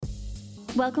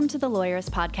Welcome to the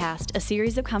Lawyerist Podcast, a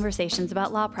series of conversations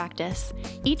about law practice.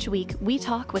 Each week, we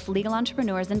talk with legal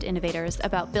entrepreneurs and innovators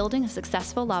about building a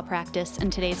successful law practice in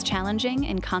today's challenging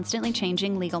and constantly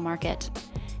changing legal market.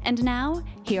 And now,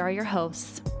 here are your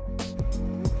hosts.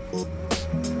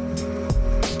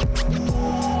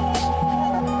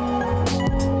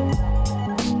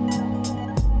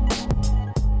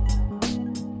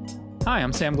 Hi,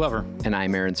 I'm Sam Glover. And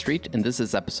I'm Aaron Street, and this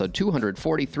is episode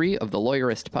 243 of the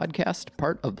Lawyerist Podcast,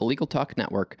 part of the Legal Talk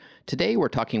Network. Today, we're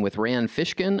talking with Rand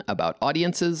Fishkin about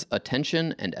audiences,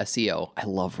 attention, and SEO. I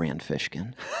love Rand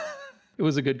Fishkin. It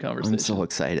was a good conversation. I'm so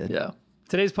excited. Yeah.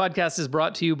 Today's podcast is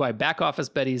brought to you by Back Office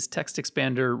Betties, Text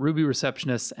Expander, Ruby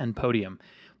Receptionist, and Podium.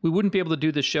 We wouldn't be able to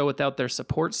do this show without their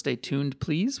support. Stay tuned,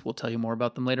 please. We'll tell you more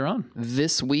about them later on.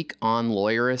 This week on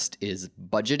Lawyerist is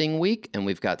budgeting week, and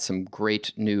we've got some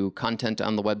great new content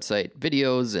on the website,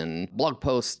 videos and blog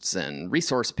posts and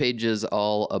resource pages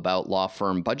all about law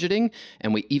firm budgeting.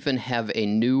 And we even have a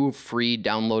new free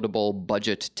downloadable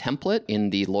budget template in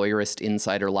the Lawyerist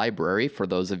Insider Library for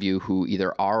those of you who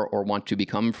either are or want to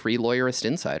become free Lawyerist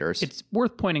Insiders. It's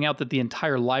worth pointing out that the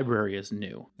entire library is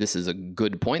new. This is a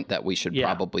good point that we should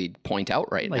probably point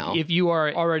out right now. If you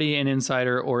are already an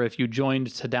insider or if you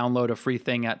joined to download a free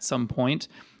thing at some point,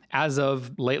 as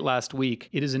of late last week,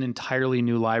 it is an entirely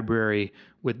new library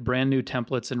with brand new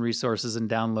templates and resources and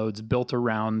downloads built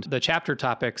around the chapter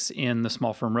topics in the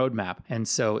Small Firm Roadmap. And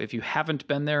so if you haven't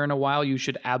been there in a while, you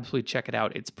should absolutely check it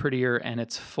out. It's prettier and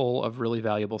it's full of really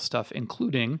valuable stuff,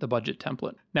 including the budget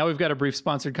template. Now we've got a brief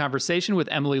sponsored conversation with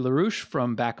Emily LaRouche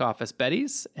from Back Office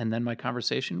Betties, and then my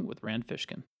conversation with Rand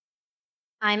Fishkin.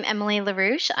 I'm Emily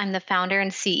LaRouche. I'm the founder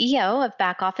and CEO of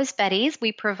Back Office Betties.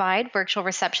 We provide virtual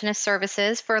receptionist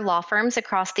services for law firms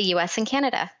across the U.S. and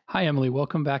Canada. Hi, Emily.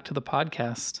 Welcome back to the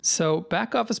podcast. So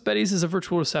Back Office Betties is a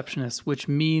virtual receptionist, which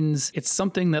means it's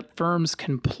something that firms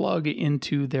can plug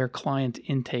into their client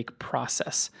intake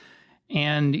process.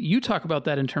 And you talk about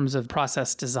that in terms of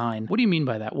process design. What do you mean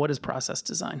by that? What is process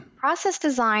design? Process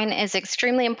design is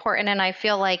extremely important, and I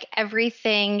feel like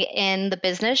everything in the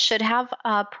business should have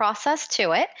a process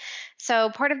to it.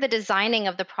 So part of the designing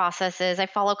of the process is I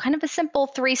follow kind of a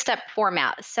simple 3-step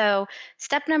format. So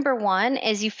step number 1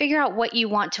 is you figure out what you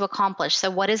want to accomplish.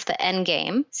 So what is the end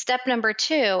game? Step number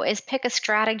 2 is pick a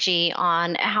strategy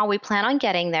on how we plan on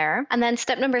getting there. And then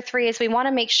step number 3 is we want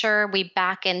to make sure we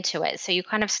back into it. So you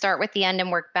kind of start with the end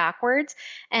and work backwards.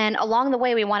 And along the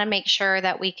way, we want to make sure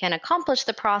that we can accomplish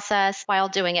the process while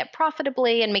doing it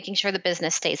profitably and making sure the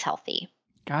business stays healthy.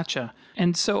 Gotcha.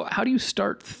 And so how do you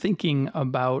start thinking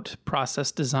about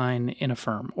process design in a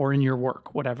firm or in your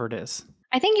work, whatever it is?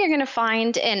 I think you're going to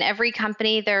find in every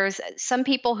company, there's some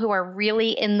people who are really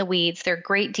in the weeds. They're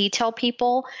great detail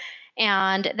people.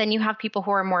 And then you have people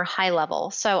who are more high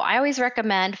level. So I always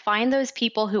recommend find those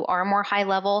people who are more high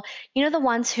level. You know, the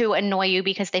ones who annoy you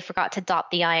because they forgot to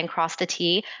dot the I and cross the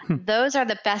T. Those are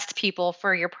the best people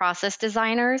for your process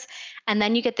designers. And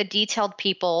then you get the detailed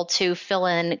people to fill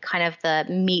in kind of the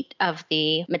meat of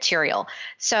the material.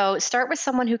 So start with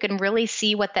someone who can really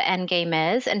see what the end game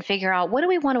is and figure out what do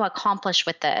we want to accomplish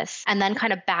with this? And then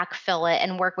kind of backfill it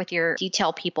and work with your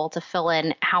detail people to fill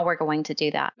in how we're going to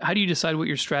do that. How do you decide what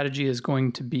your strategy is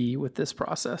going to be with this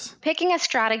process? Picking a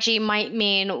strategy might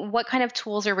mean what kind of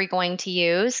tools are we going to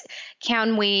use?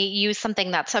 Can we use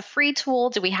something that's a free tool?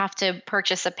 Do we have to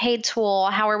purchase a paid tool?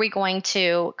 How are we going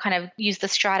to kind of use the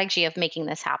strategy of making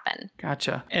this happen?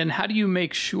 Gotcha. And how do you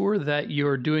make sure that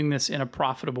you're doing this in a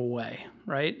profitable way?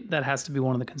 Right? That has to be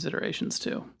one of the considerations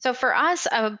too. So for us,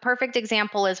 a perfect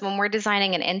example is when we're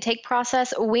designing an intake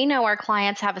process, we know our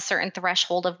clients have a certain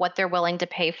threshold of what they're willing to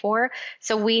pay for.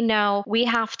 So we know we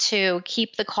have to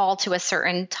keep the call to a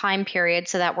certain time period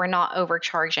so that we're not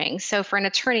overcharging. So for an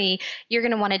attorney, you're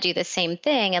going to want to do the same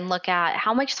thing and look at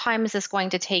how much time is this going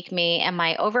to take me? Am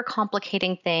I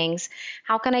overcomplicating things?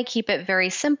 How can I keep it very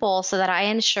simple so that I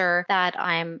ensure that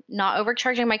I'm not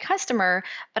overcharging my customer,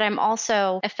 but I'm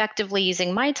also effectively using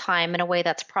my time in a way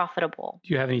that's profitable.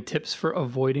 Do you have any tips for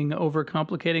avoiding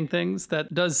overcomplicating things?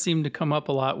 That does seem to come up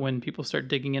a lot when people start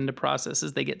digging into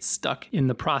processes. They get stuck in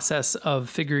the process of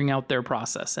figuring out their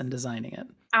process and designing it.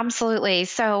 Absolutely.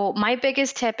 So my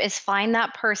biggest tip is find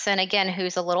that person, again,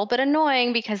 who's a little bit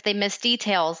annoying because they miss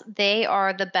details. They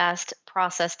are the best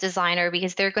process designer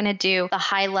because they're going to do the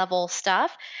high level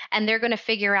stuff and they're going to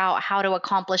figure out how to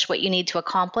accomplish what you need to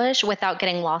accomplish without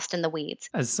getting lost in the weeds.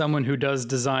 As someone who does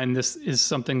design, this is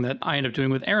something that I end up doing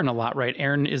with Aaron a lot, right?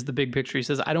 Aaron is the big picture. He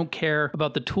says, I don't care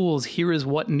about the tools. Here is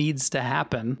what needs to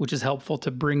happen, which is helpful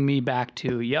to bring me back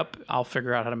to, yep, I'll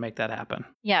figure out how to make that happen.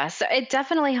 Yes, it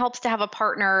definitely helps to have a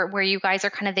partner where you guys are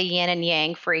kind of the yin and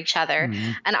yang for each other.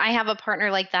 Mm-hmm. And I have a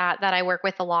partner like that I work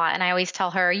with a lot. And I always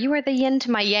tell her, you are the yin to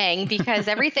my yang, because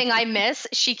everything I miss,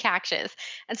 she catches.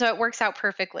 And so it works out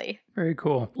perfectly. Very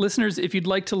cool. Listeners, if you'd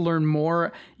like to learn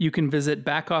more, you can visit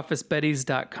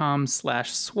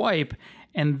backofficebetties.com/swipe.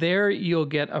 And there you'll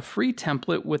get a free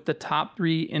template with the top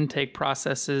 3 intake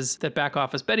processes that Back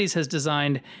Office Betties has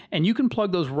designed, and you can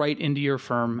plug those right into your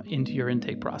firm, into your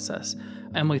intake process.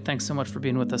 Emily, thanks so much for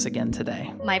being with us again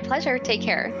today. My pleasure. Take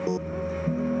care.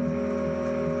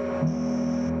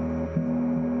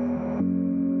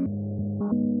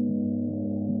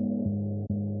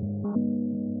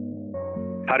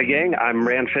 Howdy, gang. I'm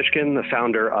Rand Fishkin, the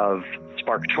founder of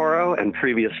SparkToro and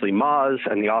previously Moz,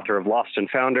 and the author of Lost and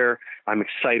Founder. I'm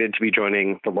excited to be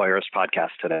joining the Lawyerist podcast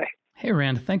today. Hey,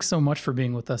 Rand, thanks so much for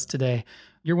being with us today.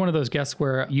 You're one of those guests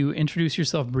where you introduce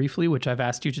yourself briefly, which I've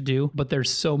asked you to do, but there's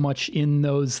so much in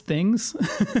those things.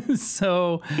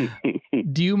 So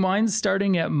do you mind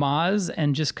starting at Moz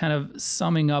and just kind of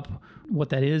summing up what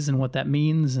that is and what that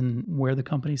means and where the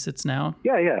company sits now?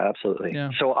 Yeah, absolutely.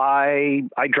 Yeah. So I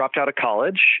dropped out of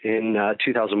college in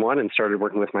 2001 and started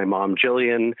working with my mom,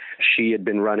 Jillian. She had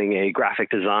been running a graphic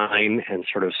design and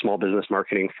sort of small business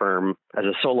marketing firm as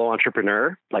a solo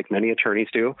entrepreneur, like many attorneys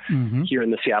do, here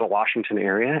in the Seattle, Washington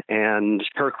area. And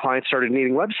her clients started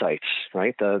needing websites,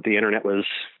 right? The internet was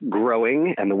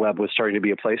growing and the web was starting to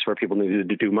be a place where people needed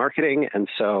to do marketing. And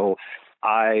so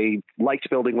I liked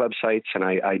building websites, and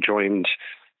I joined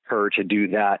her to do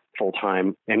that full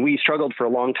time. And we struggled for a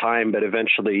long time, but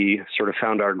eventually sort of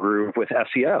found our groove with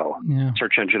SEO,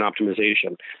 search engine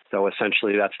optimization. So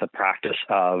essentially that's the practice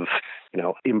of,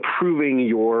 improving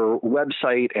your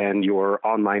website and your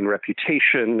online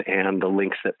reputation and the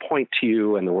links that point to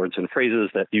you and the words and phrases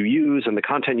that you use and the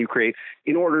content you create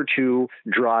in order to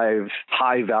drive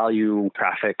high value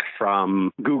traffic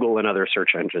from Google and other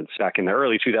search engines. Back in the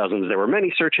early 2000s, there were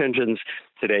many search engines.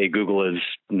 Today, Google is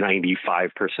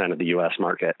 95% of the US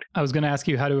market. I was going to ask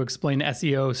you how to explain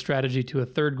SEO strategy to a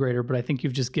third grader, but I think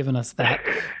you've just given us that.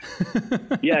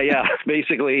 Yeah.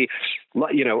 Basically,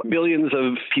 billions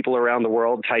of people around the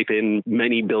world type in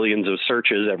many billions of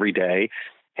searches every day.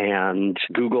 And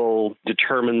Google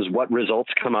determines what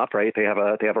results come up, right? They have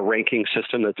a ranking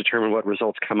system that determines what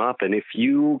results come up. And if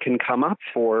you can come up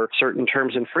for certain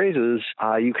terms and phrases,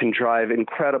 you can drive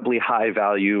incredibly high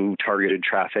value targeted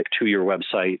traffic to your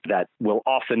website that will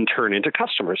often turn into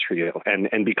customers for you.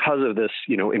 And because of this,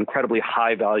 incredibly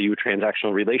high value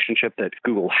transactional relationship that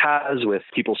Google has with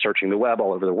people searching the web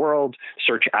all over the world,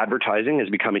 search advertising has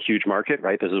become a huge market,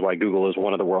 right? This is why Google is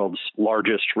one of the world's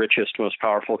largest, richest, most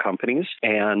powerful companies.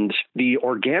 And the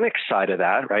organic side of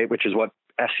that, right, which is what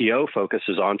SEO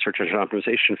focuses on, search engine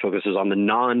optimization focuses on the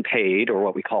non-paid or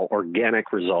what we call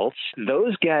organic results,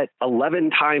 those get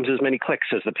 11 times as many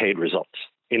clicks as the paid results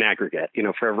in aggregate.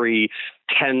 For every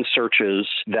 10 searches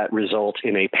that result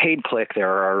in a paid click,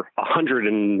 there are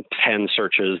 110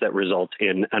 searches that result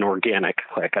in an organic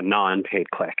click, a non-paid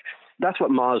click. That's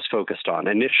what Moz focused on.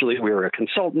 Initially, we were a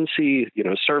consultancy,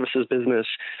 services business,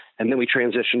 and then we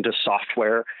transitioned to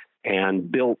software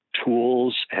and built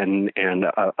tools and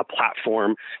a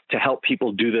platform to help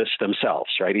people do this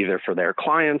themselves, right? Either for their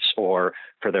clients or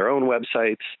for their own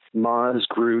websites. Moz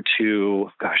grew to,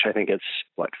 I think it's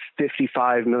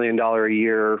 $55 million a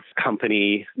year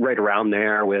company right around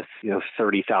there with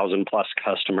 30,000 plus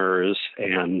customers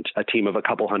and a team of a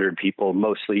couple hundred people,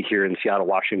 mostly here in Seattle,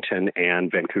 Washington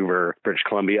and Vancouver, British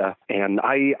Columbia. And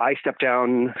I stepped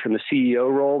down from the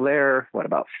CEO role there,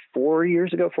 about 4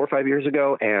 or 5 years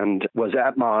ago, and was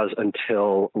at Moz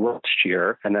until last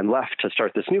year, and then left to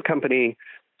start this new company,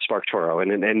 SparkToro.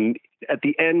 And at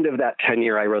the end of that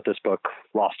tenure, I wrote this book,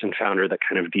 Lost and Founder, that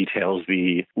kind of details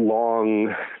the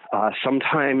long,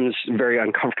 sometimes very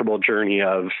uncomfortable journey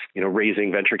of,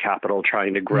 raising venture capital,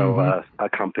 trying to grow a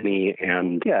company.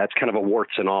 And it's kind of a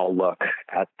warts and all look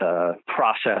at the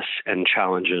process and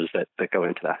challenges that go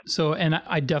into that. So, and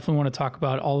I definitely want to talk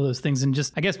about all of those things. And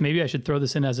just, I guess maybe I should throw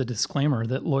this in as a disclaimer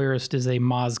that Lawyerist is a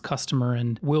Moz customer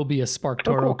and will be a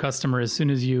SparkToro customer as soon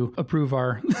as you approve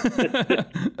our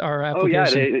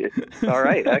application. All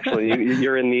right, excellent.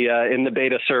 You're in the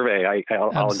beta survey.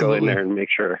 I'll go in there and make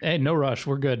sure. Hey, no rush.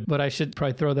 We're good. But I should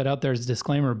probably throw that out there as a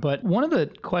disclaimer. But one of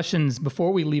the questions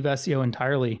before we leave SEO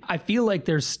entirely, I feel like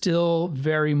there's still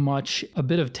very much a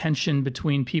bit of tension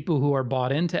between people who are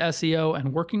bought into SEO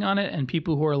and working on it and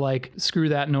people who are like, screw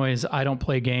that noise. I don't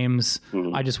play games.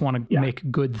 I just want to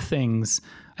make good things.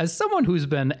 As someone who's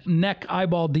been neck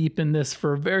eyeball deep in this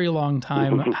for a very long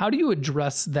time, how do you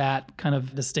address that kind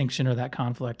of distinction or that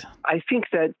conflict? I think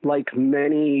that like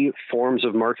many forms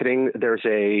of marketing, there's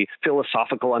a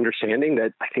philosophical understanding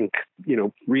that I think,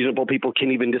 reasonable people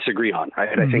can even disagree on,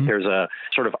 right? I think there's a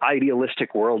sort of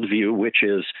idealistic worldview, which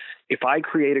is if I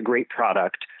create a great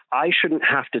product, I shouldn't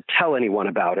have to tell anyone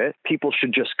about it. People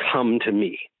should just come to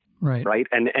me. Right.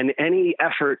 And any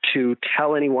effort to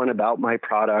tell anyone about my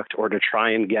product or to try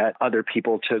and get other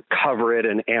people to cover it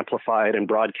and amplify it and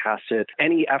broadcast it,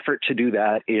 any effort to do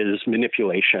that is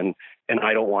manipulation. And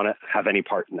I don't want to have any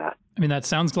part in that. I mean, that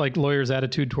sounds like lawyers'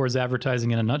 attitude towards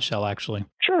advertising in a nutshell, actually.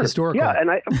 Sure. Historical. Yeah.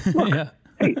 And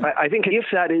Hey, I think if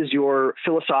that is your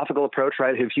philosophical approach,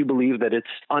 right, if you believe that it's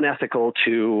unethical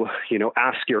to,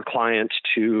 ask your client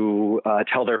to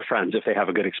tell their friends if they have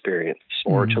a good experience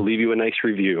or to leave you a nice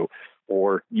review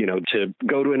or, to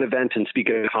go to an event and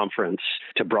speak at a conference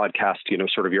to broadcast,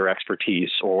 sort of your expertise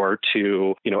or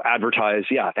to, advertise,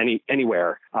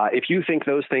 anywhere. If you think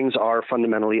those things are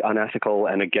fundamentally unethical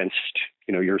and against,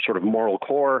 your sort of moral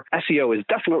core, SEO is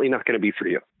definitely not going to be for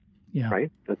you. Yeah.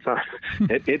 Right. That's not,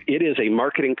 it is a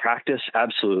marketing practice.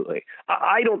 Absolutely.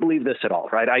 I don't believe this at all.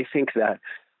 Right. I think that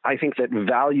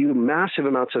value, massive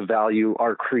amounts of value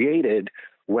are created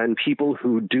when people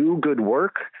who do good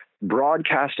work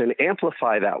broadcast and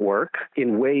amplify that work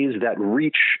in ways that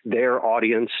reach their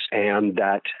audience and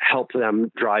that help them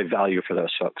drive value for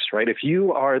those folks, right? If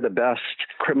you are the best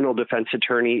criminal defense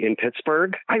attorney in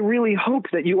Pittsburgh, I really hope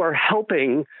that you are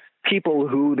helping people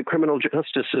who the criminal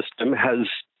justice system has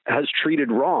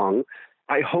treated wrong.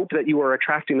 I hope that you are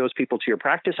attracting those people to your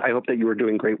practice. I hope that you are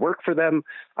doing great work for them.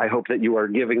 I hope that you are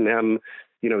giving them,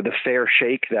 the fair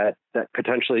shake that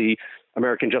potentially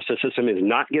American justice system is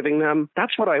not giving them.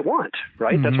 That's what I want,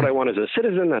 right? That's what I want as a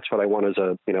citizen. That's what I want as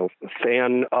a,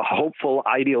 fan, a hopeful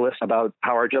idealist about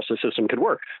how our justice system could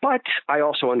work. But I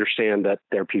also understand that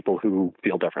there are people who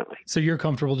feel differently. So you're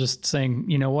comfortable just saying,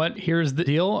 you know what, here's the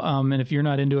deal. And if you're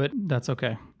not into it, that's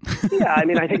okay. Yeah. I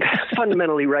mean, I think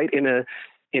fundamentally, right, in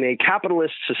a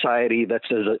capitalist society that's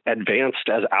as advanced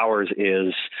as ours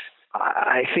is,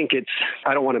 I think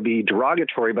I don't want to be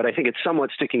derogatory, but I think it's somewhat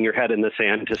sticking your head in the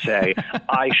sand to say,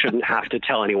 I shouldn't have to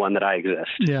tell anyone that I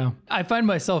exist. Yeah. I find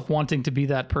myself wanting to be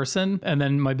that person. And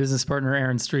then my business partner,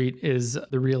 Aaron Street, is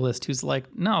the realist who's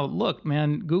like, no, look,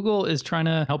 man, Google is trying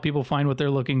to help people find what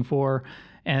they're looking for.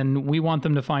 And we want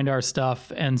them to find our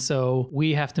stuff. And so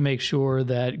we have to make sure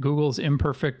that Google's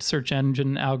imperfect search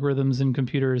engine algorithms and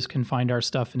computers can find our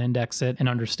stuff and index it and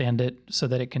understand it so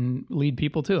that it can lead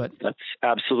people to it. That's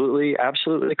absolutely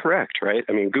correct, right?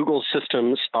 I mean, Google's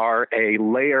systems are a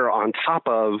layer on top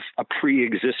of a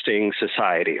pre-existing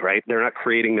society, right? They're not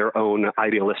creating their own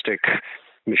idealistic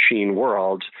machine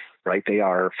world. Right. They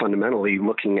are fundamentally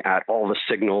looking at all the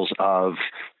signals of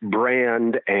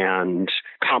brand and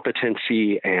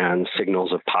competency and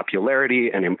signals of popularity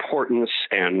and importance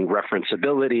and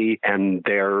referenceability. And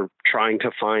they're trying to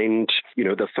find,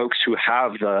 the folks who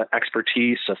have the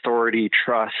expertise, authority,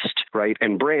 trust, right,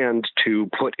 and brand to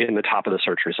put in the top of the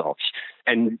search results.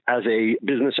 And as a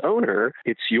business owner,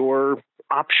 it's your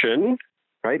option.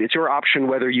 Right? It's your option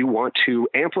whether you want to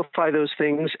amplify those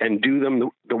things and do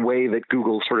them the way that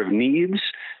Google sort of needs,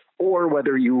 or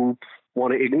whether you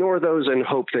want to ignore those and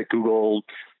hope that Google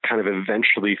kind of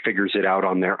eventually figures it out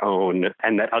on their own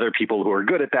and that other people who are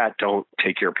good at that don't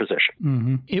take your position.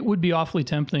 Mm-hmm. It would be awfully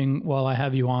tempting while I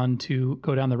have you on to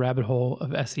go down the rabbit hole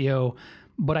of SEO.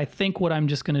 But I think what I'm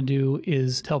just going to do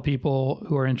is tell people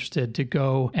who are interested to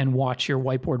go and watch your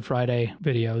Whiteboard Friday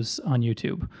videos on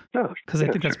YouTube. Because I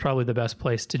think that's probably the best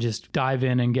place to just dive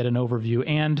in and get an overview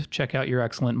and check out your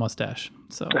excellent mustache.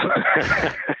 So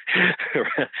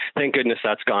thank goodness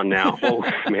that's gone now. Oh,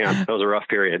 man, that was a rough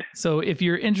period. So if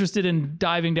you're interested in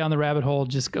diving down the rabbit hole,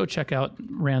 just go check out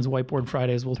Rand's Whiteboard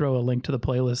Fridays. We'll throw a link to the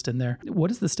playlist in there. What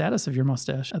is the status of your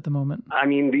mustache at the moment? I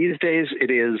mean, these days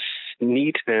it is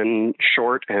neat and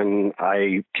short, and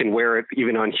I can wear it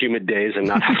even on humid days and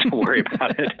not have to worry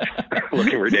about it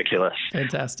looking ridiculous.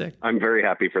 Fantastic. I'm very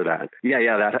happy for that.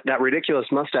 Yeah, that ridiculous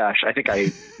mustache. I think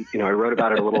I wrote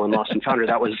about it a little in Lost and Founder.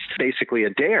 That was basically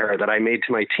a dare that I made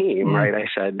to my team, right? I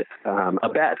said, a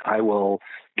bet I will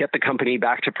get the company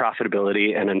back to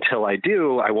profitability. And until I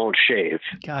do, I won't shave.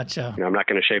 Gotcha. I'm not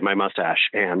going to shave my mustache.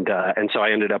 And so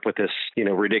I ended up with this,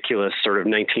 ridiculous sort of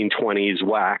 1920s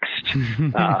waxed,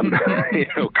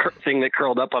 thing that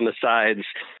curled up on the sides.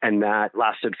 And that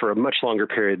lasted for a much longer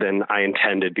period than I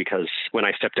intended, because when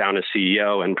I stepped down as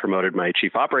CEO and promoted my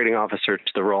chief operating officer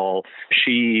to the role,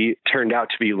 she turned out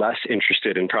to be less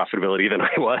interested in profitability than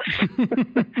I was.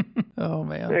 Oh,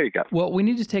 man. There you go. Well, we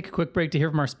need to take a quick break to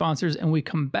hear from our sponsors. And we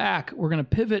come back, we're going to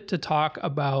pivot to talk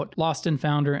about Lost and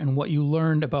Founder and what you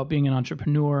learned about being an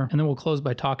entrepreneur. And then we'll close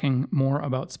by talking more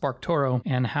about SparkToro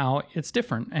and how it's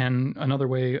different and another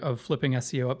way of flipping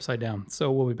SEO upside down.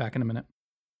 So we'll be back in a minute.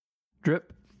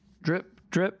 Drip, drip,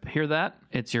 drip. Hear that?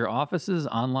 It's your office's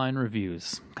online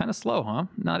reviews. Kind of slow, huh?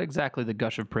 Not exactly the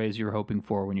gush of praise you were hoping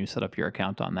for when you set up your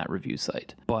account on that review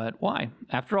site. But why?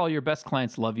 After all, your best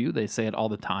clients love you. They say it all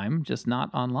the time, just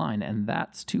not online. And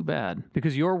that's too bad.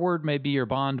 Because your word may be your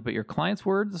bond, but your clients'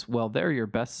 words, well, they're your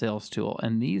best sales tool.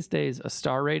 And these days, a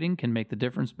star rating can make the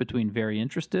difference between very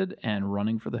interested and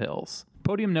running for the hills.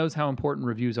 Podium knows how important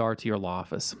reviews are to your law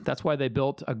office. That's why they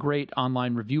built a great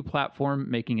online review platform,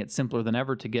 making it simpler than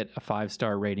ever to get a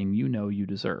 5-star rating you know you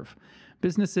deserve.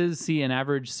 Businesses see an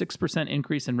average 6%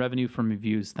 increase in revenue from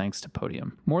reviews thanks to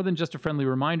Podium. More than just a friendly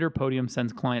reminder, Podium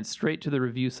sends clients straight to the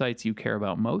review sites you care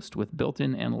about most, with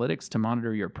built-in analytics to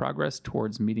monitor your progress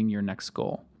towards meeting your next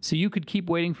goal. So you could keep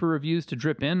waiting for reviews to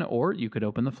drip in, or you could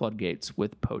open the floodgates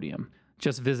with Podium.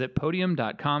 Just visit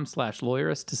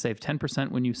podium.com/lawyerist to save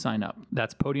 10% when you sign up.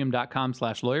 That's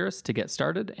podium.com/lawyerist to get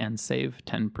started and save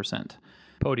 10%.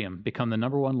 Podium, become the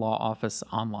 #1 law office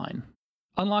online.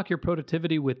 Unlock your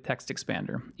productivity with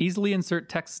TextExpander. Easily insert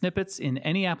text snippets in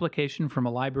any application from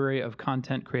a library of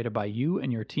content created by you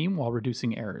and your team while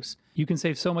reducing errors. You can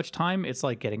save so much time, it's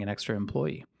like getting an extra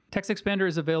employee. TextExpander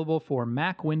is available for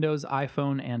Mac, Windows,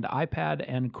 iPhone, and iPad,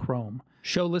 and Chrome.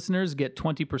 Show listeners get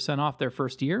 20% off their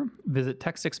first year. Visit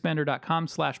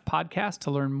textexpander.com/podcast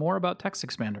to learn more about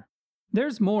TextExpander.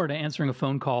 There's more to answering a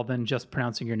phone call than just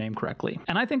pronouncing your name correctly.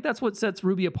 And I think that's what sets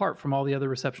Ruby apart from all the other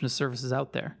receptionist services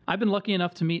out there. I've been lucky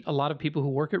enough to meet a lot of people who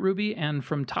work at Ruby, and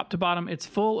from top to bottom, it's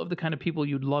full of the kind of people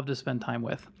you'd love to spend time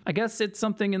with. I guess it's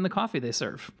something in the coffee they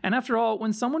serve. And after all,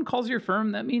 when someone calls your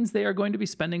firm, that means they are going to be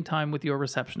spending time with your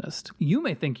receptionist. You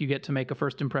may think you get to make a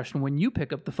first impression when you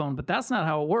pick up the phone, but that's not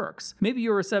how it works. Maybe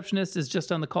your receptionist is just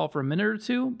on the call for a minute or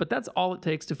two, but that's all it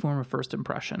takes to form a first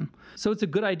impression. So it's a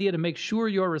good idea to make sure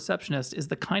your receptionist is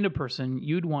the kind of person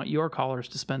you'd want your callers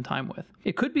to spend time with.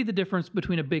 It could be the difference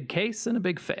between a big case and a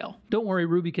big fail. Don't worry,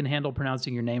 Ruby can handle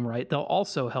pronouncing your name right. They'll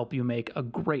also help you make a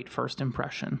great first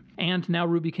impression. And now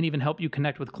Ruby can even help you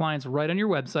connect with clients right on your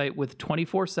website with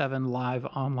 24/7 live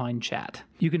online chat.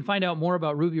 You can find out more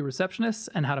about Ruby receptionists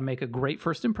and how to make a great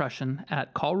first impression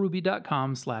at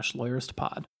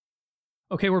callruby.com/lawyeristpod.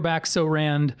 Okay, we're back. So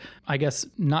Rand, I guess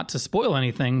not to spoil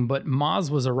anything, but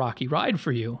Moz was a rocky ride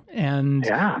for you. And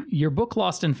your book,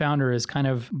 Lost and Founder, is kind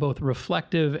of both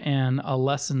reflective and a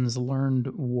lessons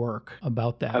learned work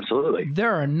about that. Absolutely.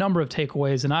 There are a number of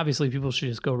takeaways, and obviously people should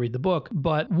just go read the book.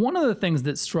 But one of the things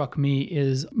that struck me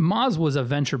is Moz was a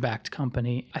venture-backed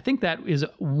company. I think that is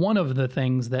one of the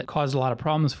things that caused a lot of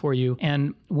problems for you.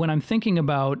 And when I'm thinking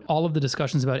about all of the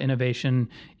discussions about innovation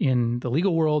in the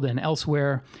legal world and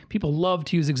elsewhere, people love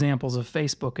to use examples of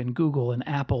Facebook and Google and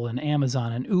Apple and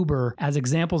Amazon and Uber as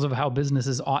examples of how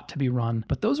businesses ought to be run.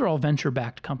 But those are all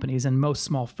venture-backed companies, and most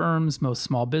small firms, most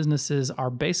small businesses are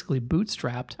basically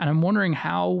bootstrapped. And I'm wondering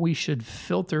how we should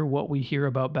filter what we hear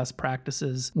about best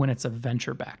practices when it's a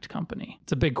venture-backed company.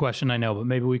 It's a big question, I know, but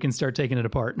maybe we can start taking it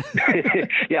apart.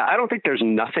 Yeah, I don't think there's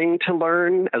nothing to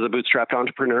learn as a bootstrapped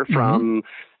entrepreneur from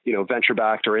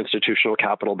venture-backed or institutional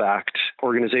capital-backed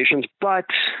organizations. But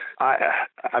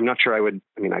I'm not sure I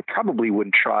probably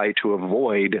would try to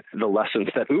avoid the lessons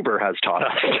that Uber has taught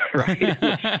us, right?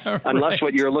 Unless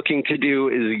what you're looking to do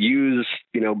is use,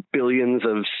 billions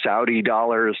of Saudi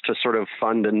dollars to sort of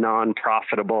fund a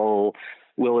non-profitable,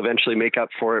 will eventually make up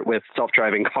for it with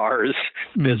self-driving cars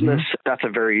business. That's a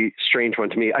very strange one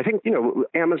to me. I think,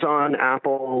 Amazon,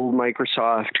 Apple,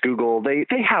 Microsoft, Google, they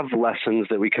have lessons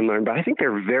that we can learn, but I think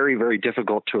they're very, very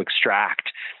difficult to extract,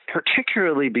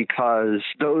 particularly because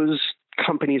those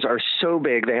companies are so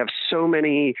big. They have so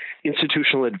many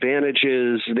institutional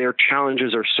advantages. Their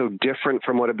challenges are so different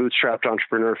from what a bootstrapped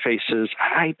entrepreneur faces.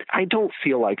 I don't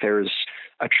feel like there's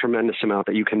a tremendous amount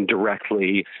that you can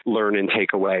directly learn and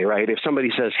take away, right? If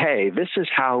somebody says, hey, this is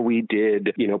how we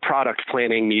did, product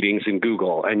planning meetings in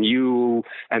Google, and you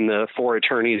and the 4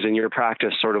 attorneys in your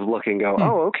practice sort of look and go,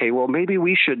 oh, okay, well, maybe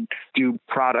we should do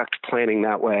product planning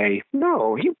that way.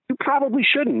 No, you probably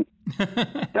shouldn't.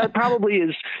 That probably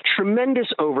is tremendous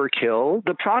overkill.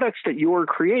 The products that you're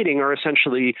creating are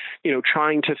essentially,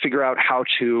 trying to figure out how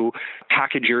to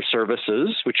package your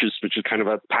services, which is kind of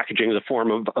a packaging as a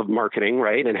form of marketing,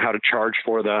 right? And how to charge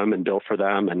for them and bill for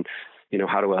them and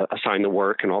how to assign the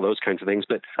work and all those kinds of things.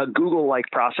 But a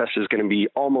Google-like process is going to be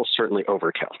almost certainly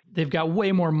overkill. They've got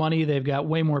way more money. They've got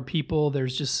way more people.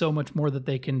 There's just so much more that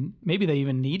maybe they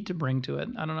even need to bring to it.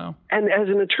 I don't know. And as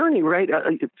an attorney, right,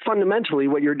 fundamentally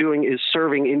what you're doing is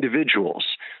serving individuals.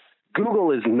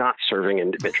 Google is not serving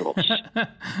individuals,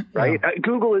 right? No.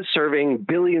 Google is serving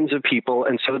billions of people.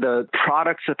 And so the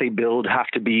products that they build have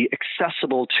to be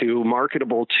accessible to,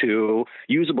 marketable to,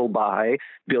 usable by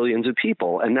billions of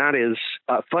people. And that is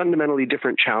a fundamentally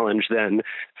different challenge than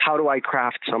how do I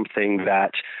craft something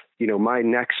that my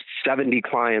next 70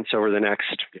 clients over the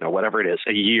next, whatever it is,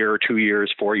 a year, 2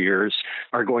 years, 4 years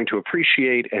are going to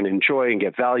appreciate and enjoy and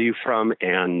get value from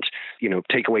and,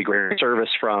 take away great service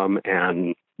from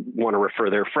and want to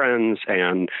refer their friends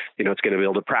and, it's going to be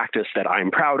able to practice that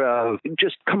I'm proud of,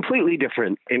 just completely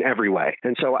different in every way.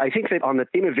 And so I think that on the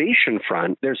innovation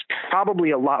front, there's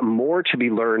probably a lot more to be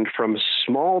learned from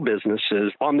small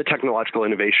businesses on the technological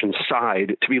innovation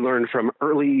side, to be learned from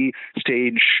early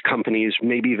stage companies,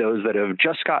 maybe those that have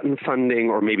just gotten funding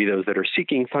or maybe those that are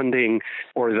seeking funding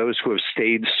or those who have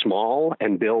stayed small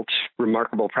and built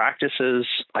remarkable practices.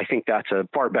 I think that's a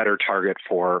far better target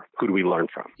for who do we learn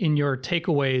from. In your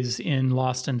takeaways in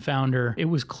Lost and Founder, it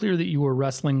was clear that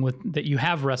you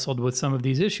have wrestled with some of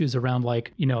these issues around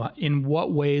in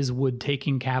what ways would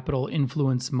taking capital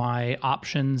influence my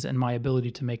options and my ability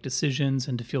to make decisions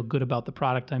and to feel good about the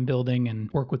product I'm building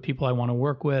and work with people I want to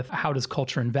work with? How does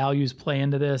culture and values play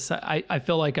into this? I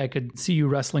feel like I could see you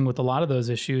wrestling with a lot of those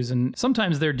issues, and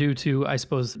sometimes they're due to, I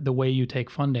suppose, the way you take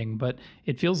funding. But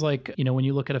it feels like, when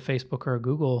you look at a Facebook or a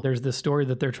Google, there's this story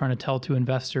that they're trying to tell to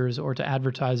investors or to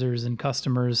advertisers and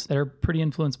customers that are pretty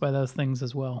influenced by those things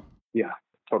as well. Yeah,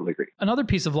 totally agree. Another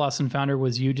piece of Lost and Founder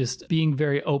was you just being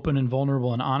very open and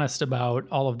vulnerable and honest about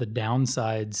all of the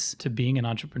downsides to being an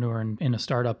entrepreneur in a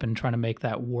startup and trying to make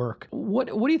that work. What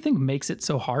do you think makes it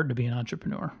so hard to be an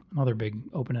entrepreneur? Another big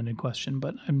open-ended question,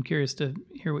 but I'm curious to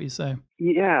hear what you say.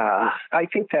 Yeah, I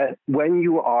think that when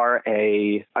you are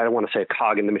I don't want to say a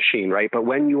cog in the machine, right? But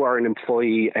when you are an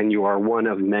employee and you are one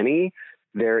of many,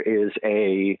 there is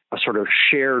a sort of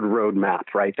shared roadmap,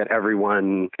 right, that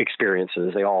everyone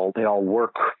experiences. They all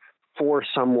work for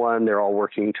someone. They're all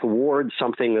working towards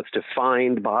something that's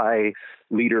defined by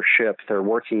leadership. They're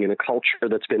working in a culture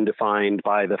that's been defined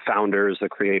by the founders, the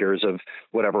creators of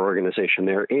whatever organization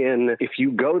they're in. If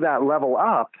you go that level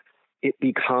up, it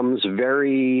becomes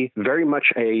very, very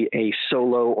much a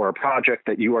solo or a project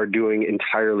that you are doing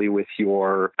entirely with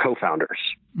your co-founders,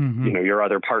 your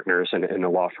other partners in a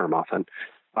law firm often.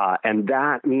 And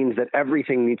that means that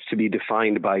everything needs to be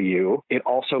defined by you. It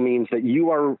also means that you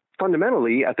are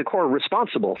fundamentally, at the core,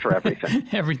 responsible for everything.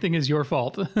 Everything is your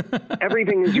fault.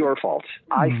 Everything is your fault.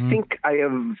 I think I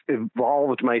have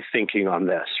evolved my thinking on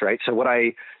this, right? So what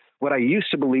I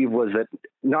used to believe was that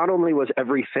not only was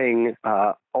everything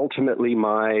ultimately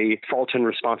my fault and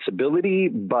responsibility,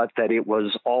 but that it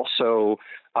was also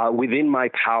within my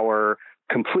power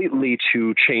completely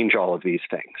to change all of these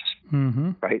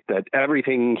things, right? That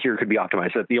everything here could be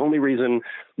optimized. That the only reason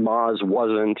Moz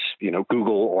wasn't,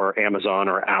 Google or Amazon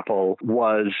or Apple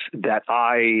was that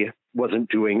I wasn't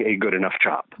doing a good enough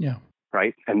job. Yeah.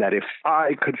 Right. And that if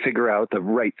I could figure out the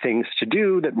right things to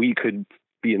do, that we could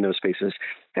be in those spaces.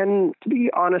 And to be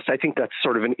honest, I think that's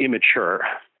sort of an immature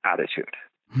attitude,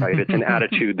 right? It's an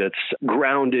attitude that's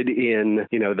grounded in,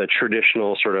 the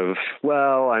traditional sort of,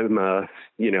 well, I'm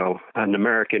an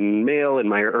American male in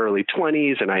my early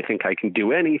 20s, and I think I can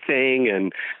do anything.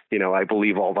 And, I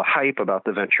believe all the hype about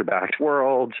the venture-backed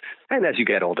world. And as you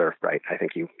get older, right, I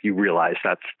think you realize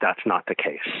that's not the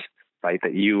case. Right,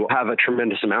 that you have a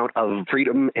tremendous amount of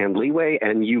freedom and leeway,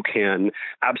 and you can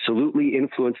absolutely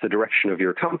influence the direction of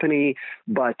your company,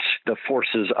 but the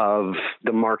forces of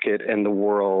the market and the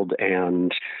world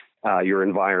and your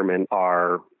environment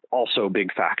are also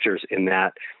big factors in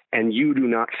that. And you do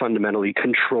not fundamentally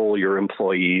control your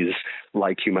employees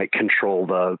like you might control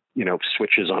the,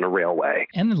 switches on a railway.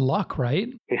 And luck, right?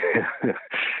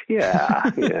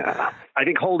 Yeah. I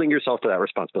think holding yourself to that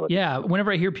responsibility. Yeah.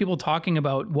 Whenever I hear people talking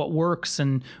about what works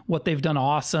and what they've done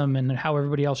awesome and how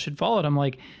everybody else should follow it, I'm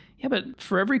like, Yeah, but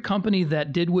for every company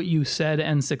that did what you said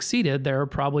and succeeded, there are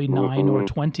probably 9 or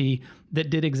 20 that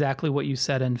did exactly what you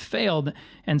said and failed.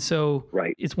 And so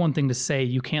It's one thing to say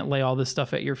you can't lay all this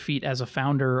stuff at your feet as a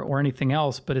founder or anything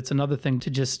else, but it's another thing to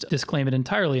just disclaim it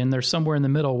entirely. And there's somewhere in the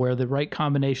middle where the right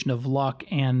combination of luck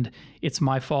and it's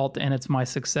my fault and it's my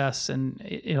success, and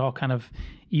it all kind of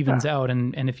evens out.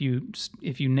 And if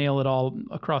you nail it all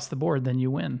across the board, then you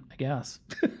win, I guess.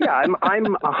 Yeah, I'm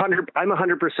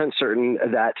 100% certain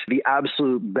that the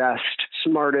absolute best,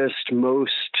 smartest,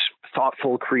 most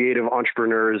thoughtful, creative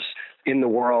entrepreneurs in the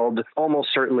world almost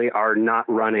certainly are not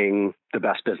running the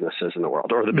best businesses in the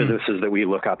world, or the businesses that we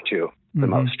look up to the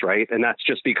most, right? And that's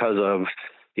just because of,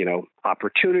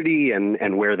 opportunity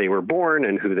and where they were born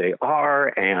and who they are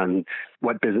and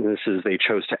what businesses they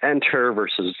chose to enter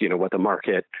versus, what the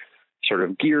market sort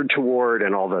of geared toward,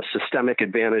 and all the systemic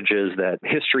advantages that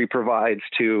history provides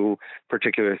to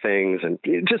particular things, and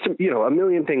just, a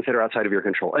million things that are outside of your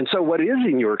control. And so what is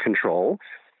in your control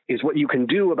is what you can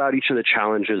do about each of the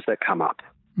challenges that come up,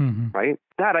 right?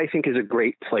 That, I think, is a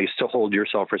great place to hold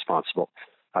yourself responsible.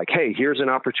 Like, hey, here's an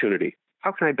opportunity.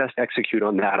 How can I best execute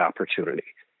on that opportunity?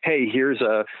 Hey, here's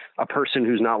a person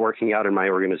who's not working out in my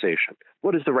organization.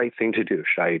 What is the right thing to do?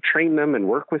 Should I train them and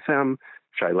work with them?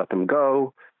 Should I let them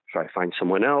go? Should I find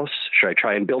someone else? Should I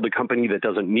try and build a company that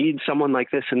doesn't need someone like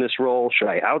this in this role? Should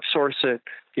I outsource it?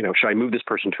 Should I move this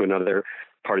person to another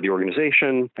part of the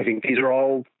organization? I think these are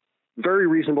all very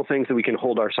reasonable things that we can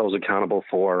hold ourselves accountable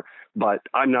for, but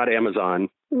I'm not Amazon.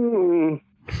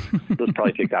 Let's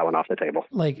probably take that one off the table.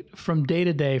 Like from day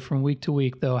to day, from week to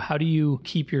week, though, how do you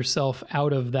keep yourself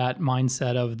out of that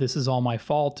mindset of this is all my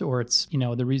fault, or it's,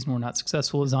 the reason we're not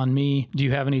successful is on me? Do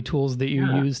you have any tools that you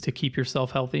use to keep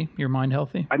yourself healthy, your mind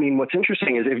healthy? I mean, what's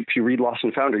interesting is if you read Lost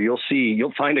and Founder,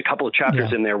 you'll find a couple of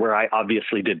chapters in there where I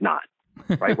obviously did not,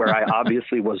 right? Where I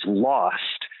obviously was lost,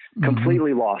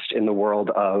 completely lost in the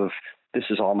world of this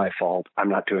is all my fault. I'm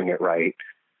not doing it right.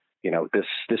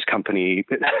 This company,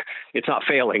 it's not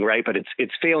failing, right? But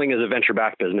it's failing as a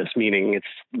venture-backed business, meaning its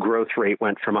growth rate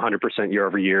went from 100% year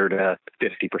over year to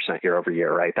 50% year over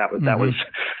year, right? That was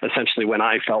essentially when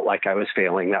I felt like I was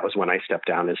failing. That was when I stepped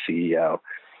down as CEO.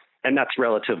 And that's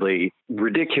relatively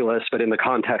ridiculous, but in the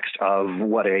context of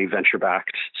what a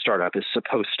venture-backed startup is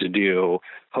supposed to do,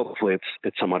 hopefully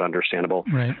it's somewhat understandable.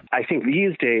 Right. I think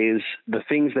these days, the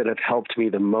things that have helped me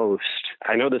the most,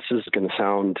 I know this is going to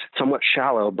sound somewhat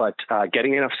shallow, but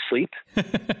getting enough sleep.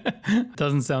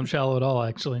 Doesn't sound shallow at all,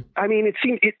 actually. I mean,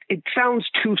 it sounds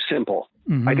too simple.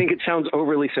 I think it sounds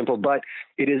overly simple, but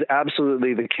it is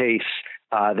absolutely the case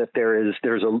that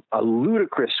there's a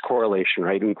ludicrous correlation,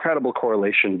 right? Incredible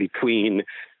correlation between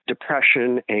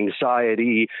depression,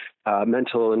 anxiety,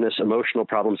 mental illness, emotional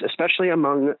problems, especially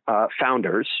among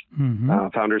founders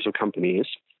of companies,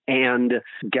 and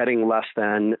getting less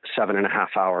than 7.5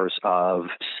 hours of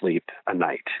sleep a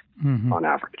night on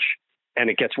average. And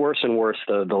it gets worse and worse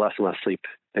the less and less sleep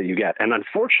that you get. And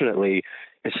unfortunately,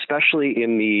 especially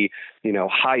in the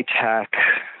high tech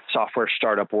software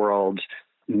startup world,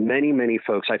 many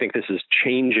folks, I think this is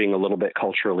changing a little bit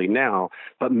culturally now,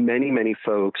 but many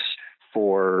folks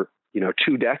for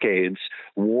 2 decades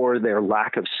wore their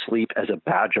lack of sleep as a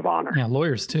badge of honor. Yeah,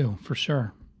 lawyers too, for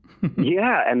sure.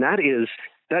 Yeah, and that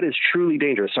is truly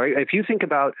dangerous. So if you think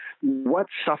about what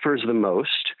suffers the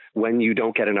most when you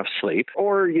don't get enough sleep,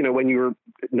 or when you're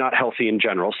not healthy in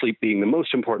general, sleep being the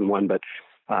most important one, but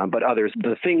others,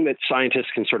 the thing that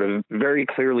scientists can sort of very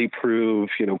clearly prove,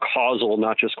 causal,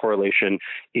 not just correlation,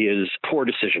 is poor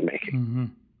decision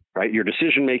making, right? Your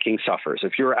decision making suffers.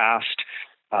 If you're asked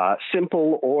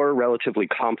simple or relatively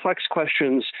complex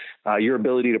questions, your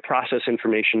ability to process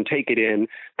information, take it in,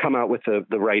 come out with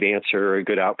the right answer or a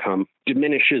good outcome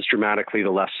diminishes dramatically the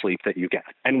less sleep that you get.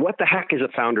 And what the heck is a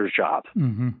founder's job?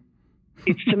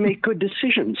 It's to make good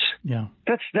decisions. Yeah.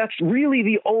 That's really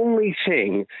the only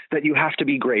thing that you have to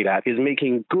be great at, is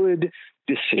making good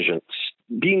decisions.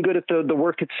 Being good at the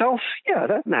work itself, yeah,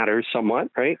 that matters somewhat,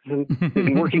 right?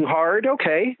 And working hard,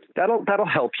 okay, that'll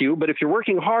help you. But if you're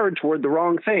working hard toward the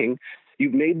wrong thing,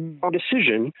 you've made a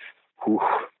decision. Whew,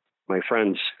 my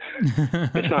friends,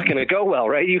 it's not going to go well,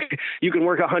 right? You can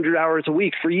work 100 hours a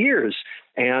week for years,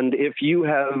 and if you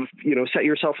have set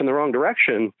yourself in the wrong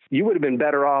direction, you would have been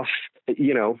better off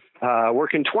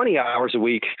working 20 hours a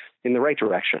week in the right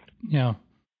direction. Yeah,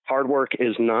 hard work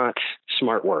is not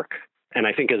smart work. And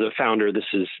I think as a founder, this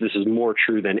is more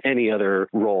true than any other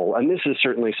role. And this is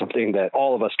certainly something that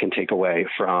all of us can take away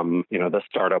from, the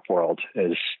startup world,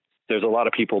 is there's a lot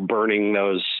of people burning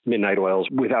those midnight oils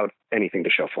without anything to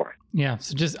show for it. Yeah.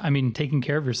 So taking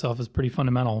care of yourself is pretty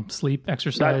fundamental. Sleep,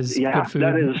 exercise, good food.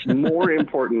 That is more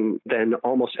important than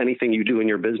almost anything you do in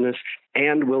your business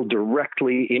and will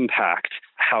directly impact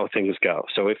how things go.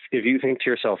 So if you think to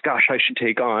yourself, gosh, I should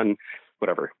take on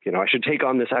whatever, I should take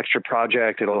on this extra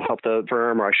project, it'll help the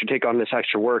firm, or I should take on this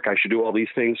extra work, I should do all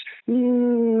these things.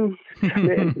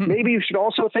 Maybe you should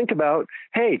also think about,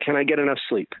 hey, can I get enough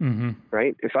sleep? Mm-hmm.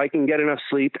 Right? If I can get enough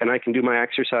sleep and I can do my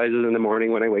exercises in the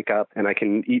morning when I wake up and I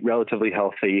can eat relatively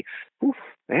healthy,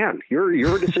 man,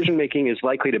 your decision-making is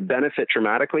likely to benefit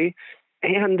dramatically.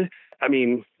 And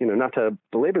not to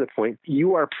belabor the point,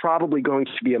 you are probably going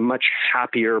to be a much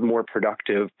happier, more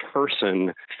productive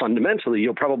person. Fundamentally,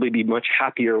 you'll probably be much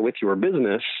happier with your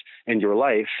business and your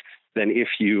life than if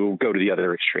you go to the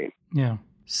other extreme. Yeah.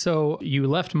 So you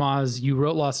left Moz, you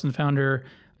wrote Lost and Founder,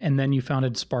 and then you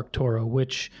founded SparkToro,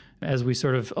 which, as we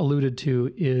sort of alluded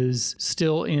to, is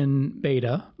still in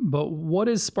beta. But what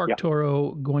is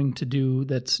SparkToro going to do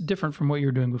that's different from what you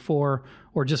were doing before,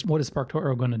 or just what is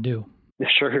SparkToro going to do?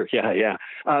 Sure. Yeah.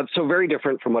 So very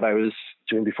different from what I was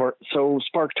doing before. So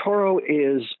SparkToro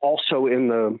is also in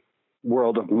the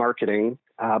world of marketing,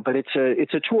 but it's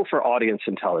a tool for audience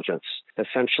intelligence.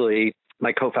 Essentially,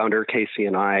 my co-founder, Casey,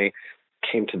 and I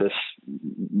came to this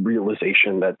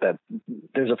realization that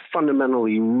there's a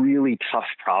fundamentally really tough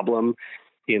problem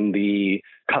in the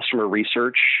customer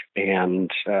research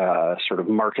and sort of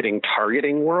marketing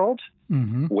targeting world,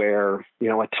 where,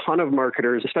 a ton of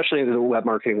marketers, especially in the web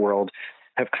marketing world,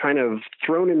 have kind of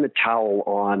thrown in the towel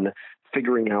on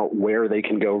figuring out where they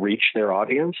can go reach their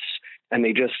audience. And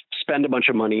they just spend a bunch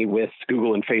of money with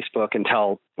Google and Facebook and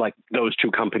tell those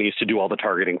two companies to do all the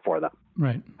targeting for them.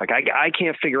 Right. I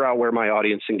can't figure out where my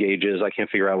audience engages. I can't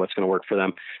figure out what's going to work for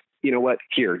them. You know what?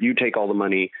 Here, you take all the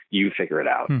money, you figure it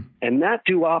out. And that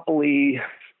duopoly,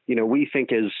 we think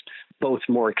is both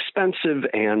more expensive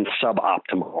and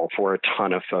suboptimal for a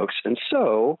ton of folks. And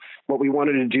so what we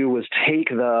wanted to do was take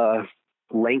the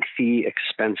lengthy,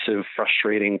 expensive,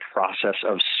 frustrating process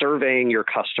of surveying your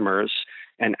customers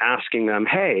and asking them,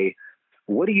 hey,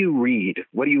 what do you read?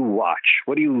 What do you watch?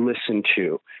 What do you listen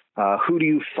to? Who do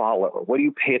you follow? What do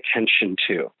you pay attention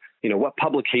to? What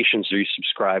publications do you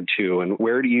subscribe to? And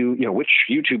where do you, which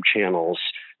YouTube channels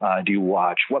do you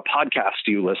watch? What podcasts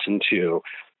do you listen to?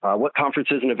 What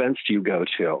conferences and events do you go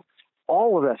to?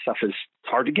 All of that stuff is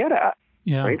hard to get at.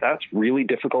 Yeah. Right? That's really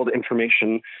difficult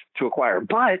information to acquire.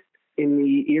 But in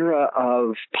the era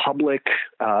of public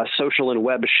social and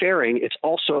web sharing, it's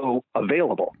also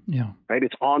available. Yeah. Right?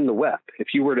 It's on the web. If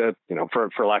you were to,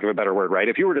 for lack of a better word, right?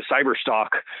 If you were to cyberstalk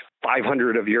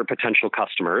 500 of your potential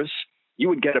customers, you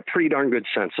would get a pretty darn good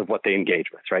sense of what they engage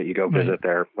with, right? You go visit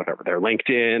their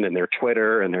LinkedIn and their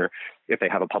Twitter and if they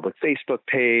have a public Facebook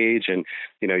page, and,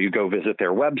 you go visit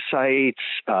their websites,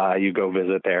 you go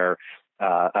visit their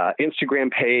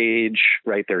Instagram page,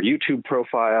 right? Their YouTube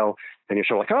profile, and you're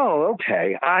sort of like, oh,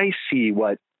 okay, I see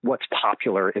what's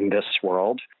popular in this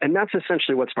world. And that's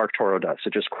essentially what SparkToro does.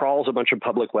 It just crawls a bunch of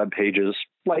public web pages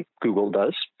like Google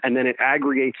does, and then it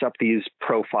aggregates up these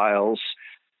profiles.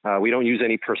 We don't use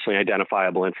any personally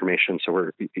identifiable information, so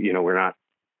we're not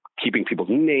keeping people's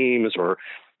names or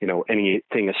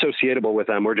anything associatable with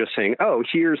them. We're just saying, oh,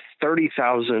 here's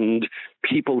 30,000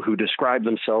 people who describe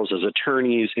themselves as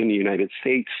attorneys in the United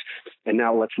States, and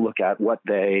now let's look at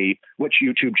which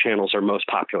YouTube channels are most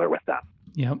popular with them.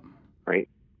 Yep. Right.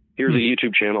 Here's a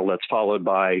YouTube channel that's followed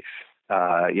by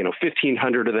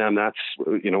 1,500 of them. That's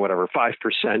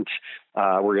 5%.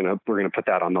 We're gonna put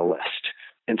that on the list.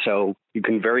 And so you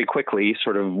can very quickly,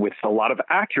 sort of with a lot of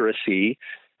accuracy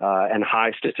and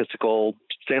high statistical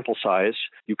sample size,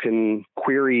 you can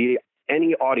query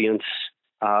any audience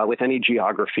with any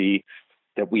geography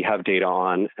that we have data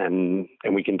on, and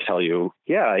we can tell you,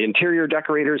 interior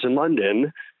decorators in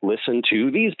London listen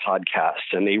to these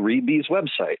podcasts and they read these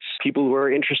websites. People who are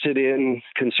interested in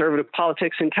conservative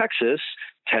politics in Texas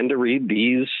tend to read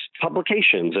these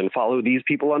publications and follow these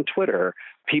people on Twitter.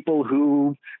 People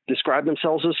who describe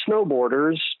themselves as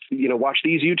snowboarders, watch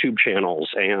these YouTube channels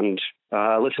and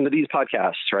listen to these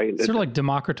podcasts, right? Sort of like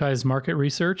democratized market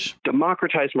research.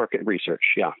 Democratized market research,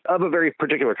 yeah. Of a very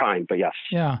particular kind, but yes.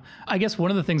 Yeah. I guess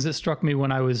one of the things that struck me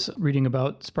when I was reading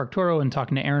about SparkToro and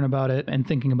talking to Aaron about it and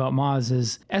thinking about Moz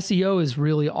is SEO is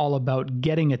really all about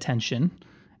getting attention.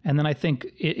 And then I think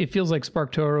it feels like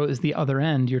SparkToro is the other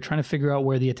end. You're trying to figure out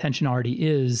where the attention already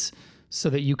is so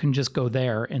that you can just go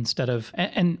there instead of,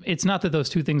 and it's not that those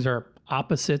two things are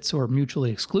opposites or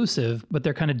mutually exclusive, but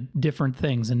they're kind of different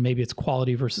things. And maybe it's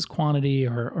quality versus quantity,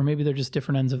 or maybe they're just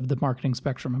different ends of the marketing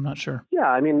spectrum. I'm not sure. Yeah.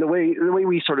 I mean, the way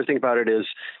we sort of think about it is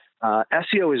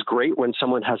SEO is great when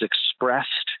someone has expressed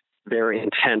their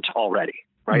intent already,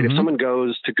 right? Mm-hmm. If someone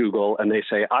goes to Google and they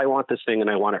say, I want this thing and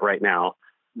I want it right now,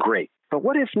 great. But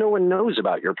what if no one knows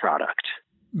about your product,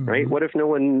 right? What if no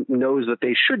one knows that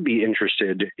they should be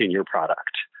interested in your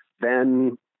product?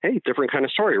 Then, hey, different kind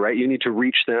of story, right? You need to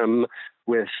reach them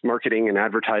with marketing and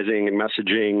advertising and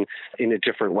messaging in a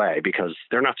different way because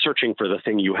they're not searching for the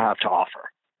thing you have to offer.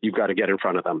 You've got to get in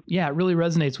front of them. Yeah, it really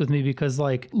resonates with me because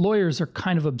like lawyers are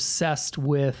kind of obsessed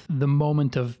with the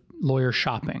moment of lawyer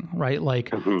shopping, right?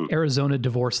 Like Arizona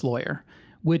divorce lawyer,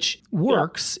 which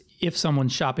works if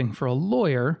someone's shopping for a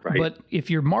lawyer. Right. But if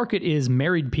your market is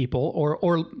married people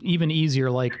or even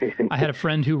easier, like I had a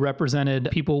friend who represented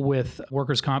people with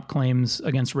workers' comp claims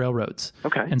against railroads.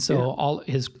 Okay. And so all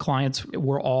his clients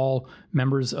were all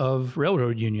members of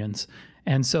railroad unions.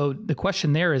 And so the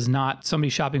question there is not somebody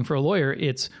shopping for a lawyer.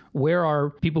 It's where are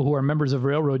people who are members of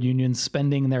railroad unions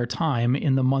spending their time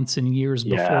in the months and years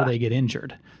before they get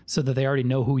injured so that they already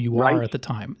know who you are at the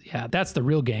time. Yeah, that's the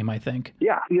real game, I think.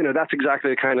 Yeah, that's exactly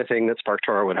the kind of thing that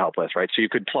SparkToro would help with, right? So you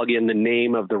could plug in the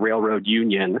name of the railroad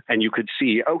union and you could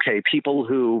see, okay, people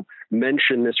who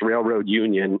mention this railroad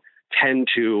union tend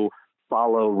to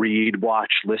follow, read,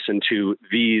 watch, listen to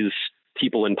these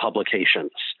people in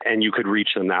publications, and you could reach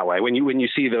them that way. When you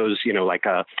see those, like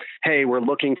hey, we're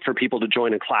looking for people to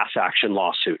join a class action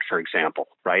lawsuit, for example,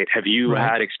 right? Have you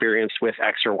had experience with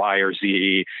X or Y or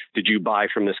Z? Did you buy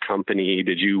from this company?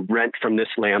 Did you rent from this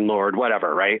landlord?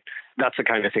 Whatever, right? That's the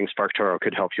kind of thing SparkToro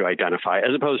could help you identify,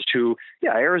 as opposed to,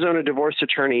 Arizona divorce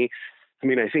attorney. I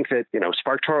mean, I think that,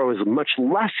 SparkToro is much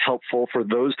less helpful for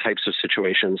those types of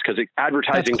situations because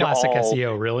advertising to all... That's classic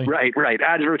SEO, really. Right.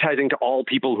 Advertising to all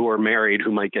people who are married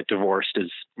who might get divorced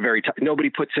is very tough.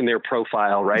 Nobody puts in their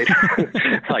profile, right?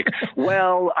 Like,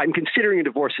 well, I'm considering a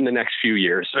divorce in the next few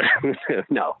years.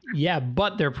 No. Yeah,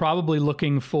 but they're probably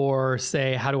looking for,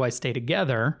 say, how do I stay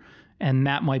together? And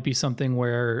that might be something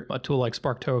where a tool like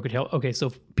SparkToro could help. Okay,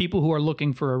 so people who are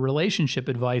looking for a relationship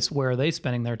advice, where are they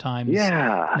spending their time?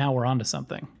 Yeah. Now we're onto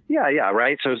something. Yeah,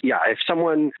 right. So, if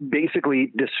someone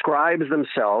basically describes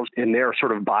themselves in their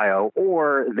sort of bio,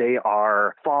 or they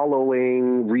are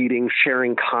following, reading,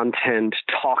 sharing content,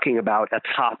 talking about a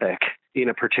topic in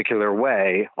a particular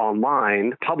way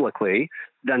online, publicly,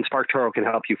 then SparkToro can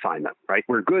help you find them, right?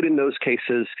 We're good in those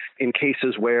cases. In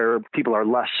cases where people are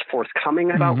less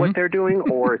forthcoming about what they're doing,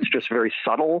 or it's just very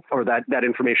subtle, or that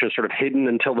information is sort of hidden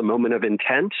until the moment of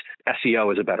intent,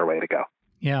 SEO is a better way to go.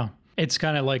 Yeah. It's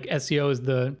kind of like SEO is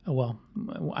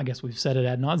I guess we've said it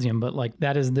ad nauseum, but like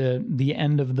that is the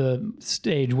end of the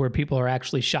stage where people are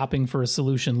actually shopping for a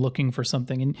solution, looking for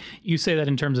something. And you say that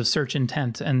in terms of search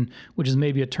intent, and which is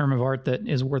maybe a term of art that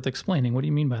is worth explaining. What do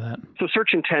you mean by that? So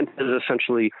search intent is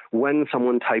essentially when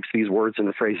someone types these words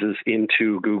and phrases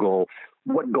into Google,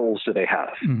 what goals do they have?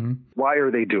 Why are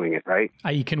they doing it, right?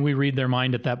 I.e., can we read their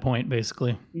mind at that point,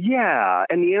 basically? Yeah.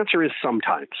 And the answer is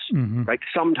sometimes, right?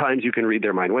 Sometimes you can read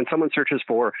their mind. When someone searches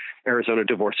for Arizona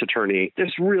divorce attorney,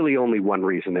 there's really only one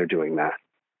reason they're doing that.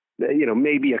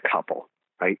 Maybe a couple,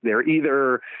 right? They're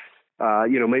either,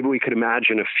 maybe we could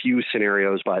imagine a few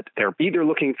scenarios, but they're either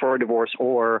looking for a divorce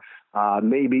or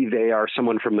maybe they are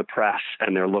someone from the press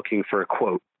and they're looking for a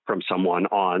quote from someone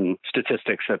on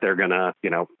statistics that they're going to,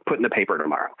 put in the paper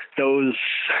tomorrow. Those,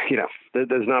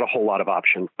 there's not a whole lot of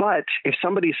option. But if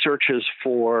somebody searches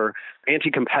for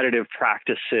anti-competitive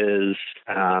practices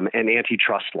and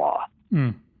antitrust law,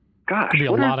 gosh,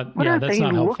 what are they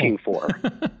looking for?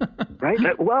 Right?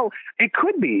 Well, it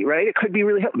could be, right? It could be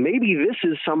really helpful. Maybe this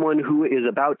is someone who is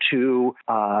about to,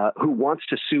 who wants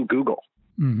to sue Google,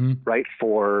 right,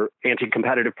 for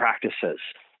anti-competitive practices.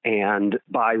 And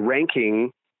by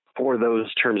ranking for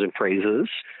those terms and phrases,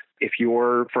 if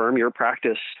your firm, your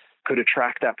practice could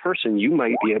attract that person, you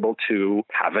might be able to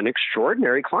have an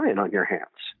extraordinary client on your hands.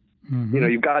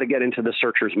 You've got to get into the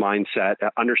searcher's mindset,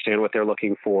 understand what they're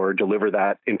looking for, deliver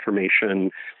that information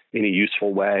in a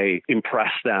useful way,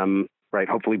 impress them, right?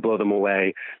 Hopefully blow them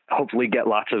away, hopefully get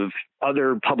lots of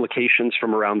other publications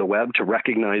from around the web to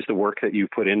recognize the work that you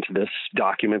put into this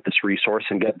document, this resource,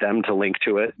 and get them to link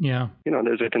to it. Yeah.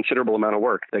 There's a considerable amount of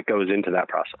work that goes into that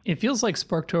process. It feels like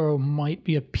SparkToro might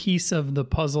be a piece of the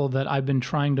puzzle that I've been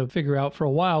trying to figure out for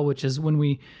a while, which is when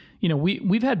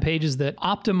we've had pages that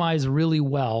optimize really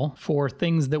well for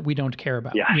things that we don't care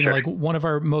about. Yeah, sure. Like one of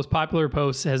our most popular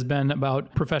posts has been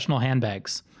about professional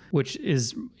handbags, which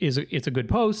it's a good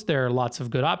post. There are lots of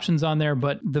good options on there,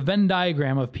 but the Venn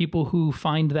diagram of people who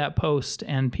find that post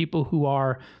and people who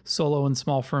are solo and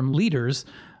small firm leaders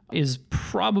is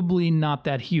probably not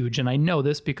that huge. And I know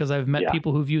this because I've met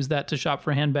people who've used that to shop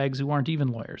for handbags who aren't even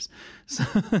lawyers.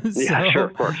 Sure,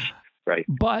 of course. right?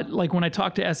 But like when I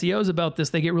talk to SEOs about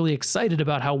this, they get really excited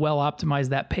about how well optimized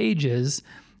that page is.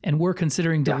 And we're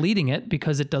considering deleting it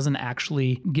because it doesn't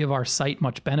actually give our site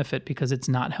much benefit because it's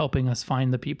not helping us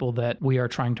find the people that we are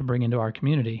trying to bring into our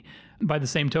community. By the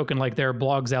same token, like there are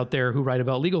blogs out there who write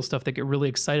about legal stuff that get really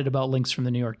excited about links from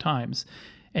the New York Times.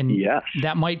 And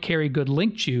that might carry good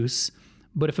link juice,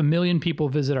 but if 1 million people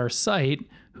visit our site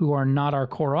who are not our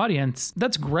core audience,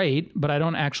 that's great, but I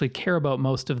don't actually care about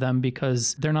most of them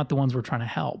because they're not the ones we're trying to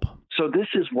help. So this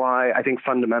is why I think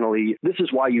fundamentally, this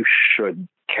is why you should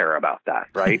care about that,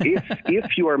 right?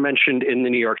 If you are mentioned in the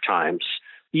New York Times,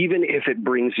 even if it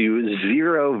brings you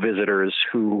 0 visitors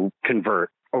who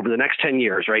convert over the next 10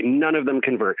 years, right? None of them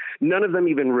convert. None of them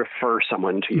even refer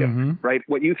someone to you, right?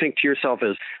 What you think to yourself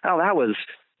is, oh, that was,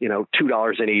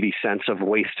 $2.80 of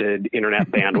wasted internet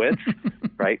bandwidth,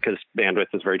 right? Because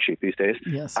bandwidth is very cheap these days.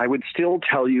 Yes. I would still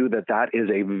tell you that is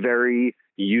a very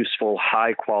useful,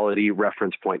 high quality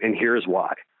reference point. And here's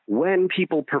why. When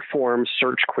people perform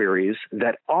search queries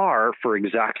that are for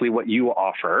exactly what you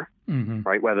offer,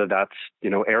 right? Whether that's,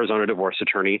 Arizona divorce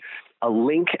attorney, a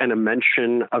link and a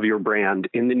mention of your brand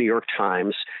in the New York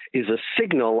Times is a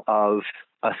signal of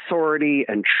authority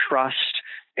and trust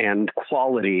and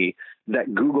quality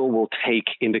that Google will take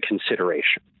into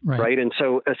consideration, right? And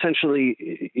so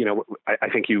essentially, I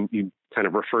think you kind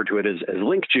of referred to it as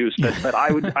link juice, but I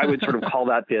would sort of call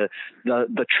that the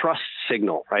trust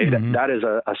signal, right? That is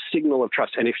a signal of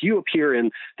trust. And if you appear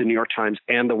in the New York Times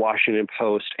and the Washington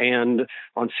Post and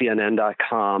on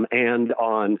CNN.com and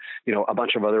on, a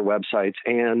bunch of other websites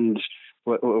and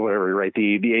whatever, right?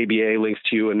 The ABA links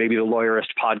to you, and maybe the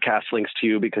Lawyerist podcast links to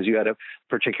you because you had a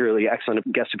particularly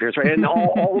excellent guest appearance, right? And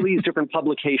all these different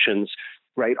publications,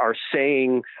 right, are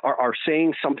saying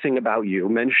something about you,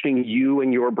 mentioning you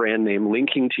and your brand name,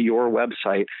 linking to your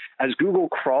website. As Google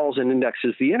crawls and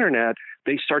indexes the internet,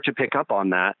 they start to pick up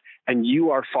on that, and you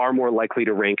are far more likely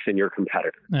to rank than your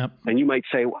competitor. Yep. And you might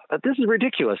say, well, this is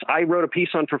ridiculous. I wrote a piece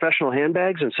on professional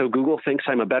handbags, and so Google thinks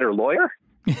I'm a better lawyer?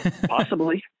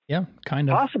 Possibly. Yeah, kind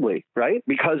of. Possibly, right?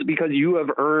 Because you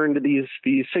have earned these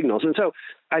signals. And so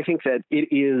I think that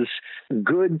it is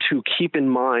good to keep in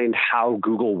mind how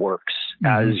Google works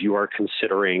as you are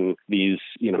considering these,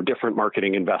 different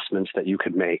marketing investments that you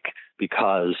could make,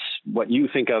 because what you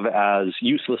think of as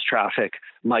useless traffic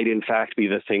might in fact be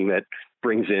the thing that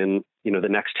brings in, the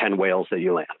next 10 whales that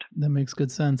you land. That makes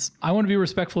good sense. I want to be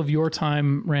respectful of your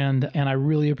time, Rand, and I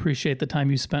really appreciate the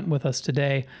time you spent with us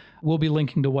today. We'll be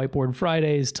linking to Whiteboard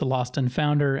Fridays, to Lost and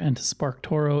Founder, and to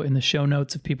SparkToro in the show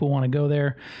notes if people want to go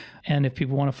there. And if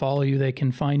people want to follow you, they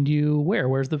can find you where?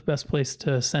 Where's the best place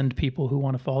to send people who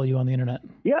want to follow you on the internet?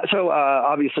 Yeah, so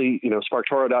obviously,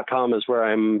 SparkToro.com is where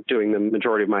I'm doing the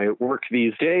majority of my work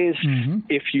these days.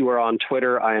 If you are on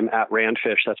Twitter, I am at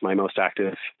Randfish. That's my most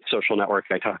active social network.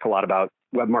 I talk a lot about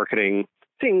web marketing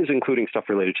things, including stuff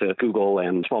related to Google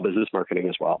and small business marketing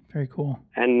as well. Very cool.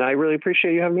 And I really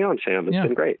appreciate you having me on, Sam. It's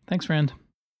been great. Thanks, Rand.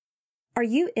 Are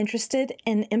you interested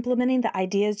in implementing the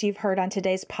ideas you've heard on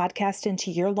today's podcast into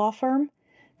your law firm?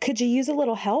 Could you use a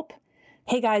little help?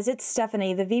 Hey guys, it's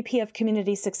Stephanie, the VP of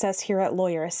Community Success here at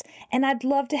Lawyerist, and I'd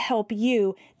love to help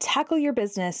you tackle your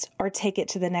business or take it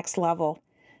to the next level.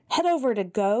 Head over to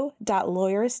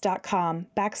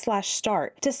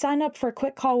go.lawyerist.com/start to sign up for a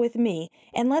quick call with me,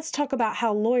 and let's talk about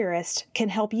how Lawyerist can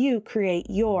help you create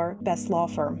your best law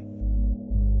firm.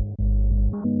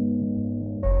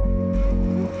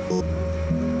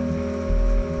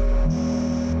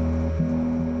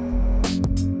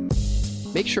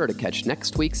 Make sure to catch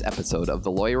next week's episode of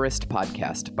the Lawyerist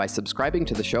podcast by subscribing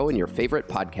to the show in your favorite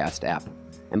podcast app.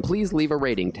 And please leave a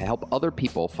rating to help other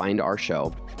people find our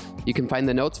show. You can find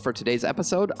the notes for today's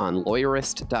episode on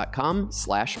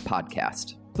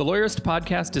lawyerist.com/podcast. The Lawyerist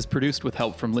podcast is produced with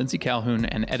help from Lindsay Calhoun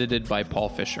and edited by Paul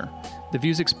Fisher. The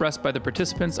views expressed by the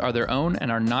participants are their own and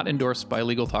are not endorsed by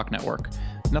Legal Talk Network.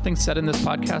 Nothing said in this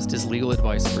podcast is legal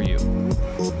advice for you.